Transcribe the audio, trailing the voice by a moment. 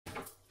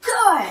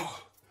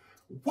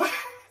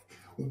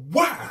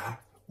Why?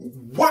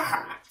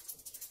 Why?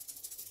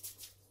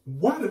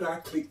 Why did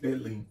I click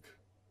that link?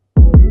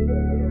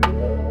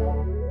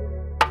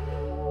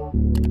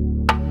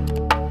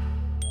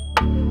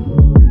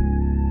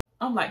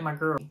 I'm like my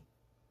girl.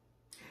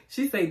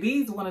 She say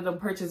these one of them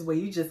purchases where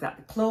you just got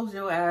to close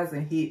your eyes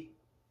and hit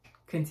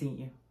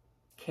continue.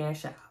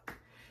 Cash out.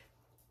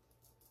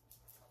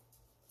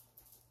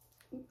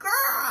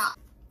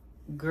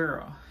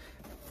 Girl.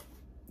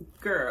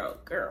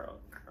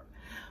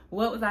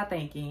 What was I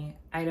thinking?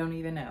 I don't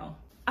even know.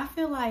 I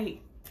feel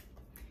like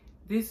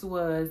this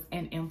was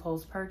an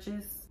impulse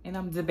purchase and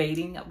I'm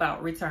debating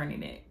about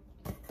returning it.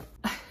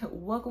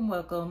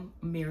 Welcome,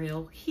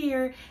 Muriel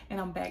here, and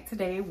I'm back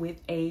today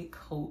with a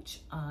Coach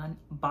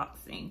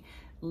unboxing.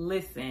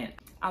 Listen,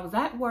 I was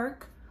at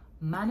work,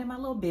 minding my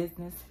little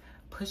business,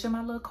 pushing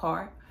my little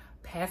cart,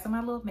 passing my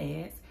little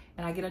meds,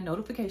 and I get a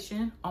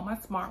notification on my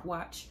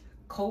smartwatch,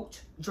 Coach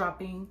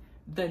dropping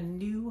the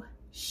new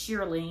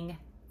Shearling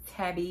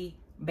Tabby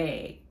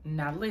bag.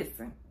 Now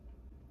listen,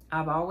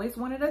 I've always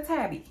wanted a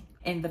Tabby.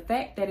 And the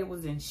fact that it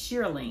was in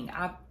Shearling,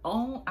 I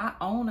own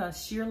a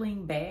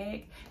Shearling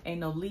bag, a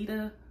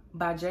Nolita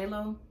by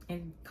J-Lo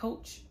and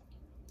Coach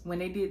when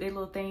they did their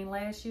little thing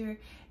last year.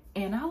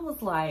 And I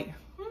was like,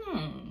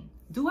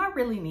 do I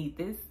really need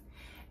this?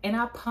 And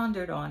I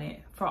pondered on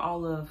it for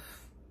all of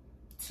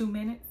 2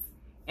 minutes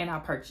and I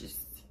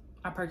purchased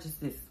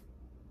this.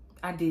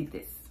 I did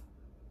this.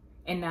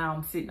 And now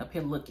I'm sitting up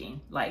here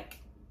looking like,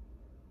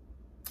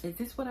 is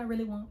this what I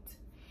really want?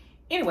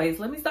 Anyways,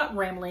 let me stop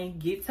rambling,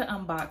 get to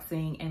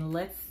unboxing, and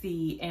let's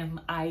see, am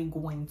I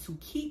going to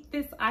keep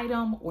this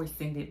item or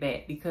send it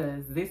back?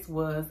 Because this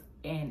was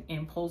an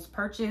impulse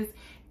purchase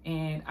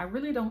and I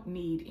really don't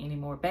need any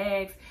more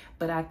bags,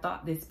 but I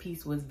thought this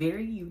piece was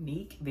very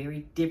unique,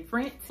 very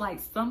different. Like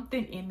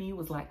something in me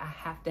was like, I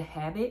have to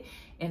have it.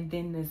 And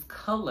then this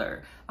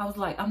color, I was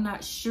like, I'm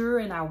not sure.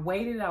 And I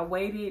waited all of 2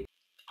 minutes.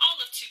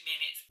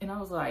 And I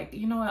was like,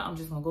 you know what? I'm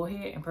just gonna go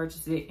ahead and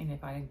purchase it. And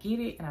if I get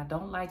it and I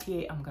don't like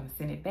it, I'm gonna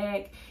send it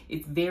back.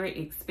 It's very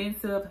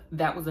expensive.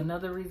 That was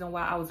another reason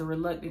why I was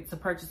reluctant to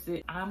purchase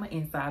it. I'm an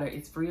insider,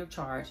 it's free of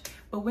charge.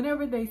 But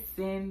whenever they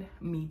send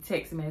me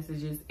text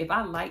messages, if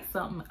I like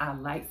something, I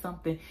like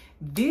something.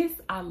 This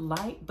I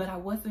like, but I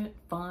wasn't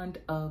fond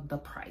of the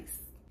price.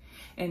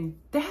 And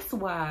that's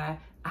why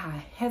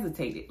I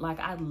hesitated. Like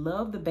I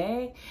love the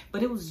bag,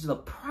 but it was the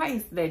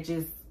price that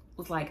just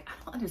was like, I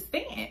don't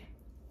understand.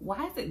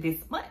 Why is it this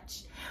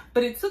much?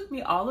 But it took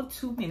me all of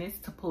 2 minutes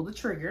to pull the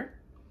trigger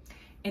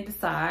and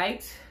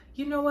decide,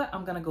 you know what?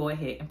 I'm gonna go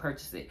ahead and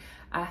purchase it.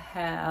 I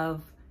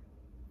have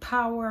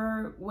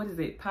power,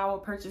 Power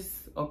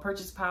purchase or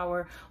purchase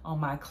power on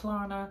my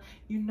Klarna.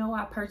 You know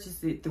I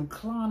purchased it through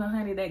Klarna,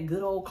 honey, that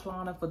good old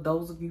Klarna. For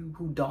those of you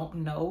who don't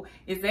know,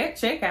 it's at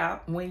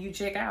checkout. When you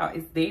check out,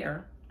 it's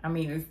there. I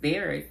mean, it's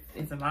there,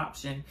 it's an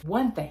option.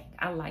 One thing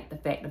I like the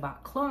fact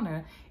about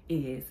Klarna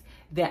is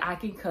that I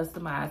can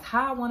customize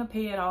how I want to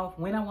pay it off,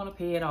 when I want to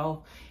pay it off,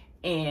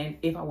 and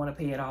if I want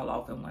to pay it all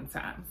off in one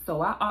time.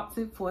 So I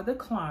opted for the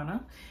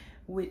Klarna,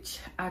 which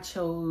I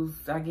chose,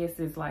 I guess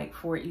it's like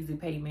 4 easy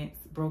payments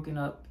broken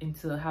up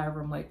into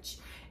however much.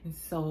 And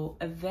so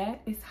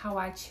that is how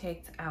I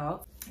checked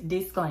out.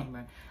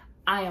 Disclaimer,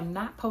 I am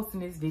not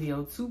posting this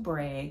video to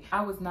brag.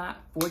 I was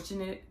not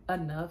fortunate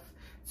enough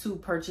to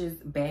purchase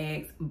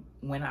bags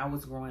when I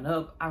was growing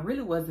up. I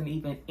really wasn't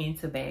even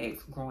into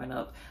bags growing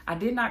up. I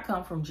did not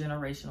come from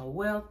generational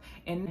wealth,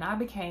 and I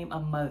became a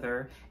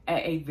mother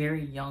at a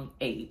very young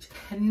age.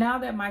 Now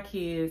that my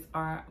kids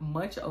are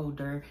much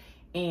older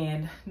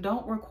and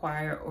don't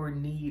require or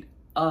need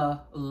a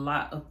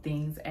lot of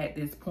things at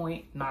this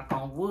point, knock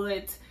on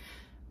wood,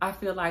 I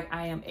feel like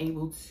I am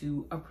able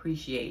to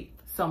appreciate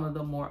some of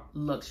the more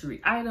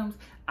luxury items.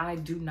 I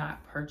do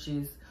not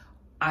purchase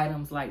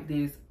items like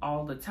this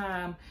all the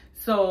time.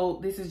 So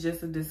this is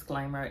just a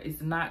disclaimer.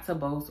 It's not to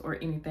boast or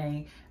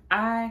anything.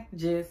 I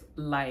just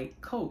like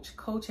Coach.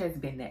 Coach has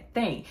been that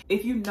thing.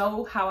 If you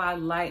know how I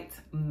liked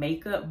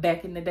makeup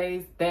back in the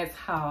days, that's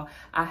how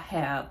I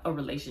have a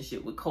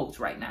relationship with Coach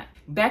right now.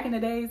 Back in the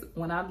days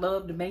when I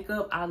loved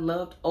makeup, I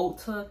loved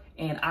Ulta,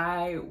 and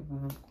I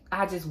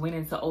just went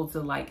into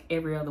Ulta like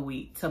every other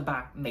week to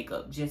buy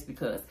makeup just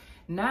because.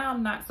 Now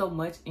I'm not so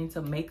much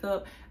into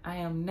makeup. I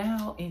am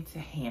now into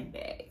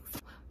handbags.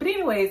 But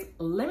anyways,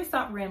 let me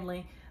stop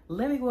rambling.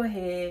 Let me go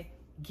ahead,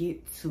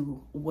 get to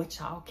what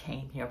y'all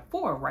came here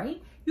for, right?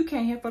 You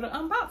came here for the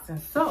unboxing.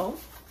 So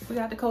we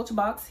got the Coach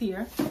box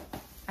here.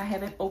 I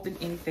haven't opened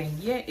anything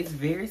yet. It's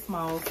very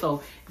small,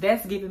 so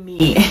that's giving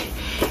me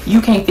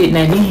you can't fit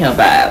nothing in here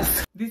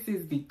vibes. This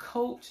is the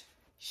Coach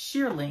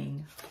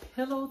Shearling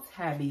Pillow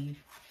Tabby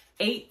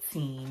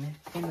 18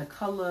 in the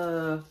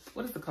color,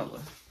 what is the color?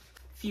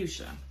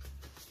 Fuchsia.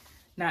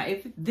 Now,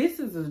 if this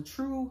is a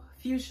true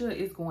fuchsia,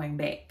 it's going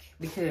back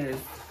because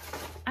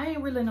I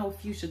ain't really no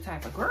fuchsia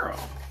type of girl.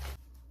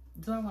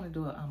 Do I want to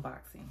do an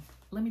unboxing?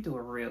 Let me do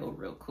it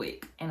real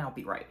quick and I'll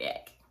be right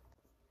back.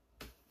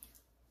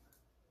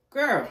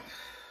 Girl,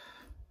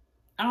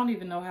 I don't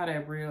even know how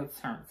that reel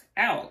turns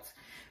out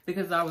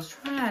because I was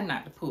trying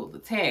not to pull the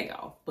tag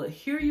off. But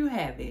here you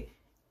have it.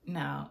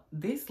 Now,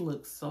 this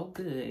looks so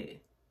good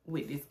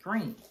with this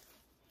green.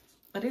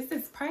 But it's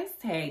this price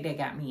tag that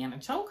got me in a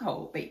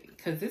chokehold, baby.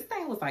 Because this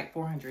thing was like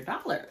 $400.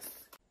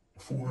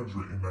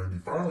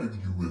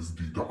 $495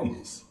 USD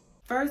dollars.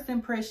 First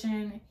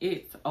impression,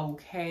 it's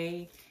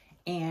okay.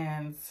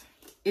 And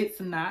it's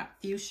not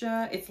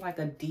fuchsia. It's like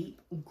a deep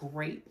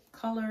grape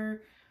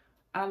color.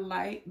 I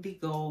like the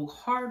gold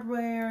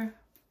hardware.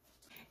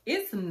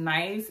 It's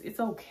nice. It's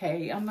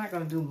okay. I'm not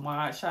going to do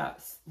mod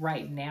shots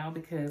right now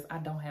because I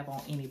don't have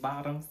on any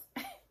bottoms.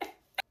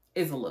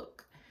 It's a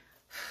look.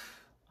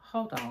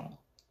 Hold on.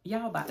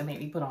 Y'all about to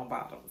make me put on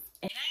bottoms.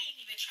 And I ain't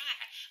even tried.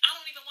 I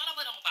don't even want to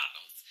put on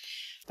bottoms.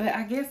 But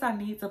I guess I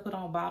need to put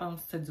on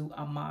bottoms to do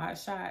a mod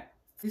shot.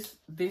 This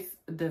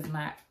does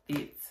not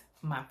fit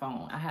my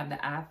phone. I have the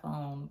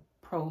iPhone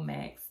Pro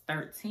Max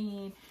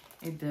 13.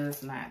 It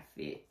does not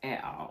fit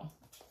at all.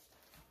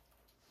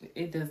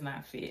 It does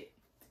not fit.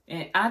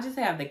 And I just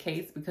have the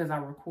case because I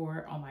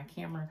record on my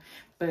camera,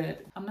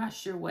 but I'm not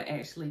sure what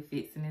actually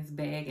fits in this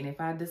bag. And if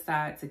I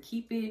decide to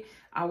keep it,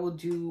 I will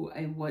do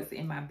a what's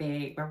in my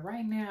bag. But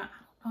right now,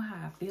 I don't know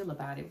how I feel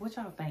about it. What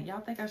y'all think?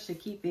 Y'all think I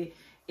should keep it?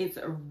 It's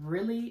a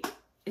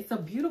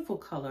beautiful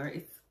color.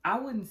 I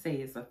wouldn't say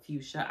it's a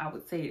fuchsia. I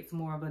would say it's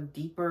more of a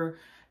deeper,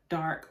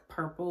 dark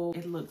purple.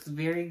 It looks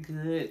very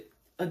good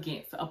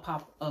against a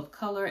pop of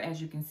color.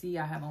 As you can see,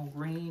 I have on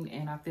green,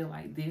 and I feel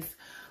like this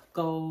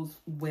goes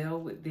well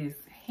with this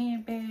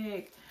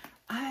handbag.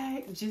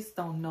 I just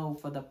don't know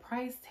for the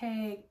price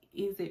tag.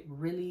 Is it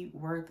really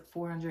worth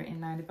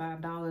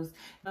 $495?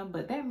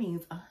 But that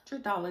means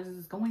 $100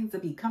 is going to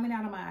be coming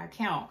out of my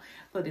account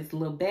for this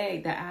little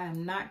bag that I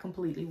am not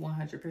completely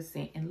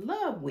 100% in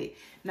love with.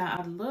 Now,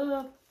 I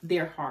love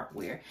their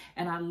hardware,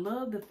 and I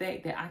love the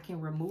fact that I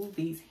can remove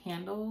these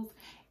handles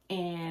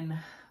and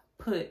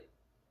put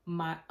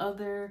my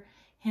other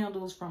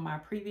handles from my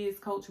previous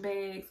Coach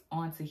bags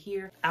onto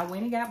here. I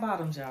went and got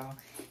bottoms, y'all,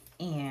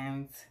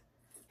 and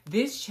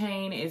this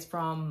chain is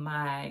from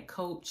my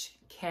Coach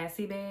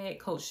Cassie bag,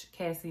 Coach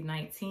Cassie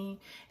 19,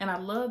 and I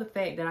love the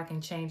fact that I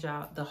can change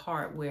out the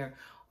hardware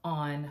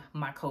on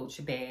my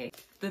Coach bag.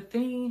 The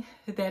thing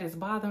that is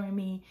bothering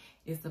me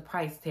is the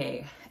price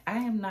tag. I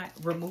am not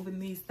removing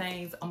these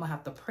things. I'm gonna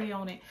have to pray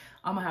on it.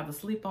 I'm gonna have to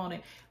sleep on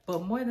it,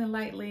 but more than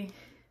likely,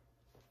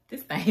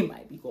 this thing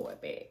might be going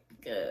back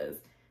because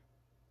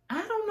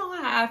I don't know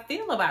how I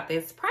feel about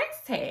this price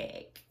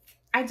tag.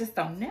 I just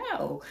don't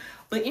know.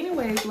 But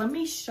anyways, let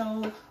me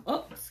show,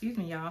 oh, excuse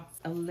me, y'all.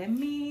 Let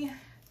me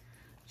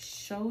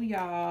show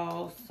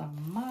y'all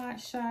some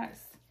mod shots,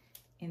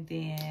 and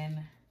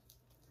then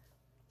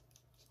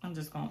I'm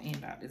just gonna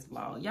end out this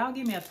vlog. Y'all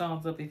give me a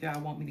thumbs up if y'all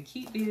want me to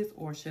keep this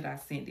or should I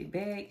send it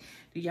back.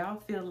 Do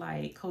y'all feel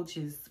like Coach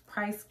is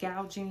price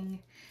gouging,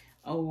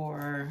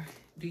 or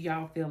do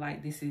y'all feel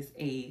like this is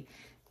a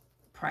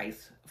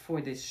price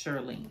for this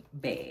Shearling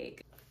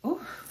bag?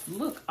 Oh,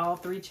 look, all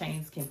three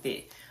chains can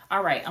fit.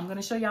 All right, I'm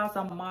gonna show y'all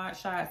some mod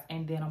shots,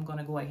 and then I'm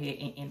gonna go ahead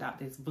and end out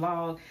this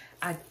vlog.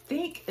 I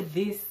think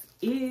this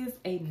is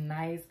a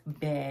nice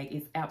bag.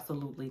 It's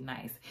absolutely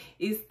nice.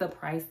 It's the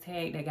price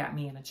tag that got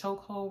me in a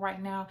chokehold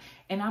right now,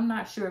 and I'm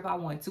not sure if I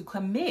want to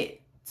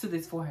commit to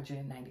this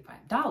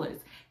 $495,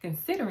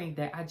 considering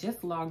that I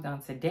just logged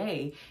on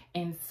today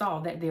and saw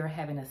that they're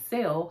having a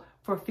sale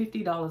for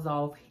 $50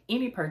 off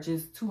any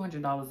purchase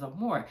 $200 or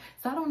more.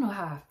 So I don't know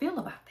how I feel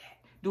about that.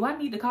 Do I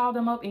need to call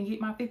them up and get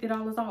my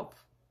 $50 off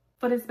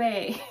for this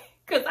bag?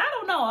 Because I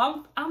don't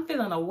know. I'm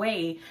feeling a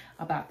way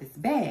about this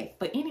bag.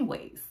 But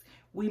anyways,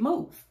 we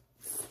move.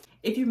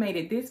 If you made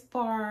it this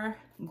far,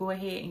 go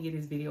ahead and give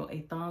this video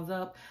a thumbs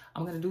up.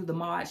 I'm going to do the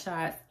mod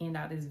shots, end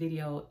out this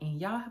video,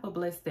 and y'all have a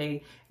blessed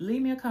day.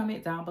 Leave me a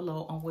comment down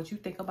below on what you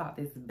think about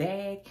this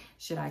bag.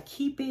 Should I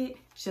keep it?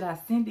 Should I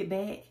send it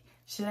back?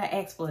 Should I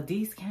ask for a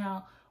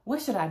discount?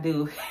 What should I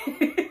do?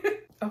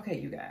 Okay,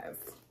 you guys.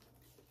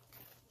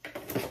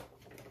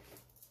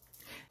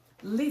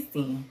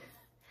 Listen.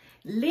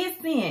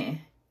 Linda.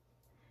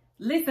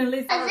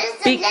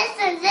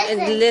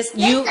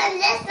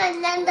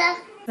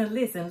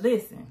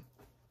 Listen.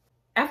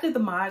 After the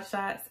mod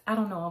shots, I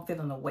don't know, I'm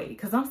feeling away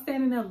because I'm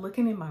standing there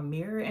looking in my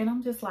mirror and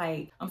I'm just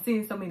like, I'm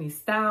seeing so many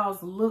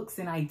styles, looks,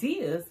 and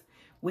ideas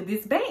with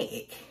this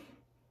bag.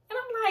 And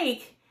I'm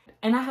like,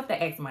 and I have to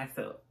ask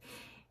myself,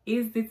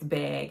 is this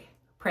bag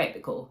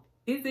practical?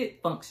 Is it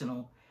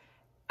functional?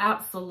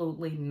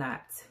 Absolutely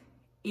not.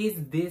 Is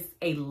this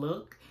a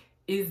look?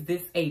 Is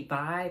this a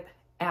vibe?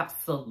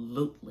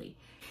 Absolutely.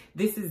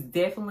 This is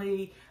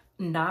definitely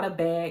not a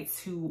bag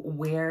to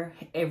wear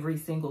every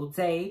single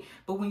day,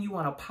 but when you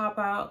want to pop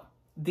out,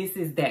 this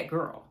is that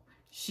girl.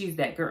 She's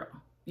that girl.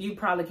 You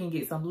probably can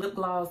get some lip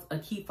gloss, a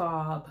key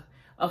fob,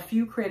 a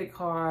few credit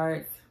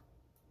cards,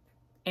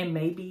 and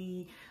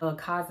maybe a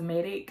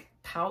cosmetic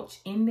pouch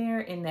in there,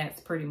 and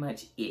that's pretty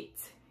much it.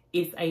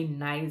 It's a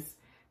nice,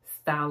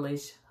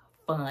 stylish,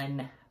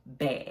 fun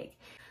bag.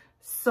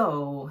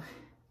 So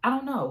I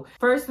don't know.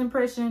 First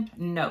impression,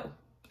 no,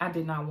 I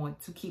did not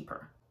want to keep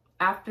her.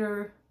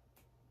 after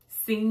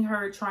seeing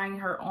her, trying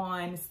her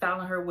on,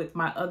 styling her with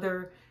my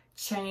other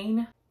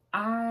chain,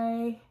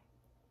 I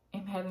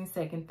am having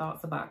second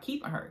thoughts about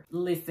keeping her.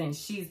 Listen,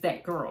 she's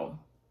that girl.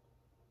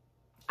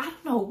 I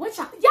don't know what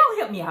y'all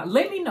help me out.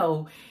 Let me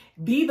know.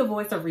 Be the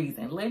voice of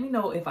reason. Let me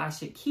know if I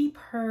should keep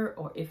her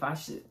or if I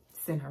should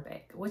send her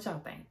back. What y'all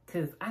think?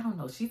 Because I don't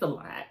know. She's a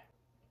lot.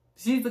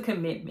 She's a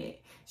commitment.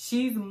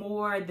 She's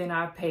more than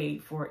I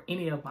paid for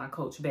any of my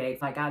Coach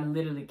bags. Like, I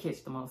literally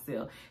catch them on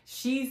sale.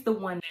 She's the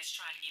one that's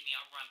trying to give me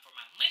a run for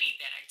my money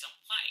that I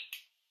don't like.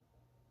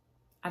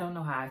 I don't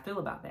know how I feel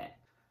about that.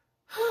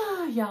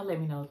 Y'all let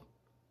me know.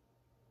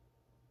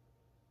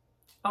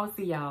 I'll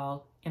see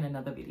y'all in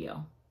another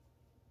video.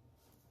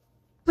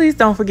 Please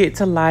don't forget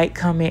to like,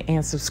 comment,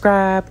 and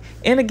subscribe.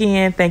 And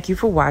again, thank you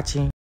for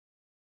watching.